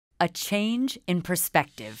A change in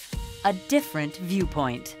perspective, a different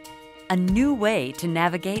viewpoint, a new way to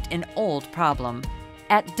navigate an old problem.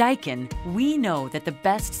 At Daikin, we know that the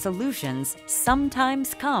best solutions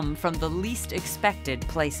sometimes come from the least expected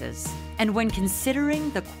places. And when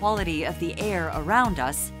considering the quality of the air around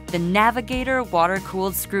us, the Navigator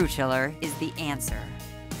water-cooled screw chiller is the answer.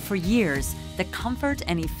 For years, the comfort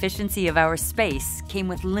and efficiency of our space came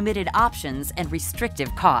with limited options and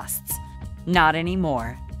restrictive costs. Not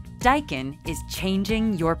anymore. Daikin is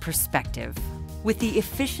changing your perspective. With the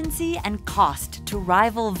efficiency and cost to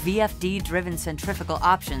rival VFD-driven centrifugal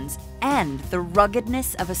options and the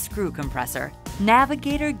ruggedness of a screw compressor,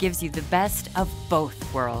 Navigator gives you the best of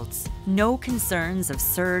both worlds. No concerns of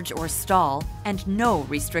surge or stall, and no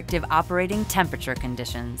restrictive operating temperature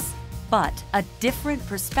conditions. But a different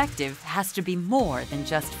perspective has to be more than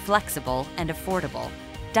just flexible and affordable.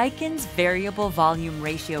 Daikin's variable volume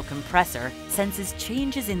ratio compressor senses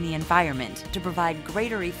changes in the environment to provide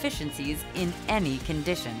greater efficiencies in any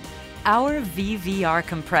condition. Our VVR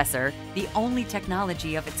compressor, the only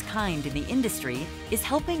technology of its kind in the industry, is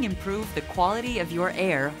helping improve the quality of your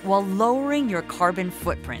air while lowering your carbon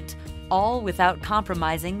footprint, all without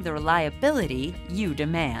compromising the reliability you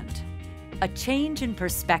demand. A change in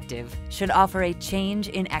perspective should offer a change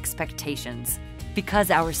in expectations, because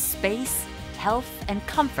our space, health, and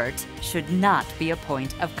comfort should not be a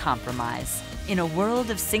point of compromise. In a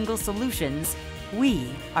world of single solutions,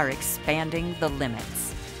 we are expanding the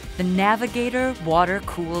limits. The Navigator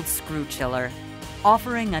water-cooled screw chiller,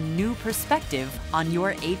 offering a new perspective on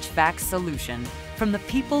your HVAC solution from the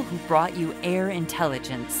people who brought you air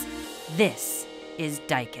intelligence. This is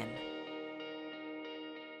Daikin.